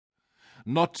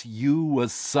Not you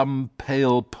as some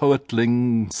pale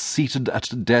poetling seated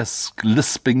at a desk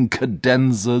lisping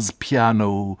cadenzas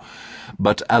piano,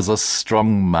 but as a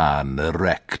strong man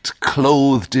erect,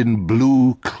 clothed in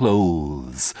blue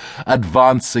clothes,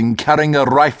 advancing, carrying a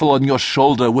rifle on your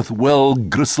shoulder with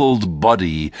well-gristled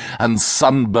body and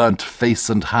sunburnt face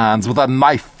and hands, with a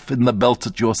knife in the belt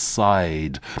at your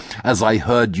side, as I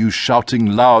heard you shouting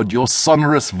loud, your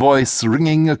sonorous voice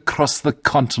ringing across the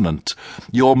continent,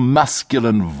 your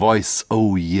masculine voice,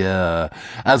 oh yeah,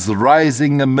 as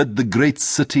rising amid the great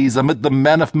cities, amid the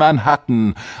men of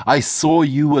Manhattan, I saw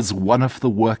you as one of the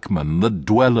workmen, the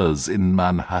dwellers in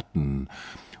Manhattan,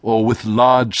 or with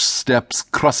large steps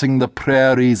crossing the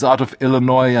prairies out of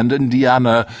Illinois and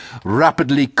Indiana,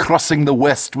 rapidly crossing the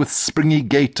west with springy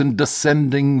gait and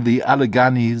descending the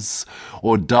Alleghanies,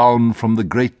 or down from the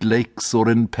Great Lakes or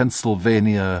in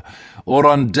Pennsylvania, or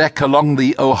on deck along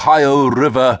the Ohio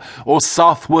River, or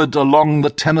southward along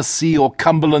the Tennessee or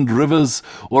Cumberland rivers,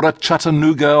 or at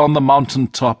Chattanooga on the mountain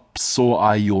top, saw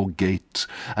I your gait,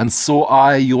 and saw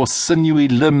I your sinewy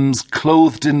limbs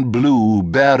clothed in blue,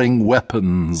 bearing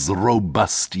weapons,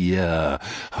 robust year,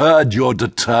 heard your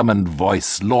determined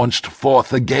voice launched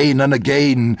forth again and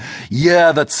again,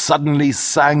 year that suddenly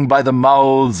sang by the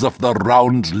mouths of the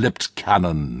round-lipped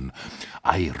cannon.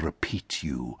 I repeat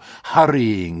you,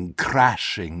 hurrying,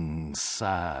 crashing,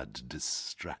 sad,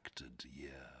 distracted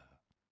year.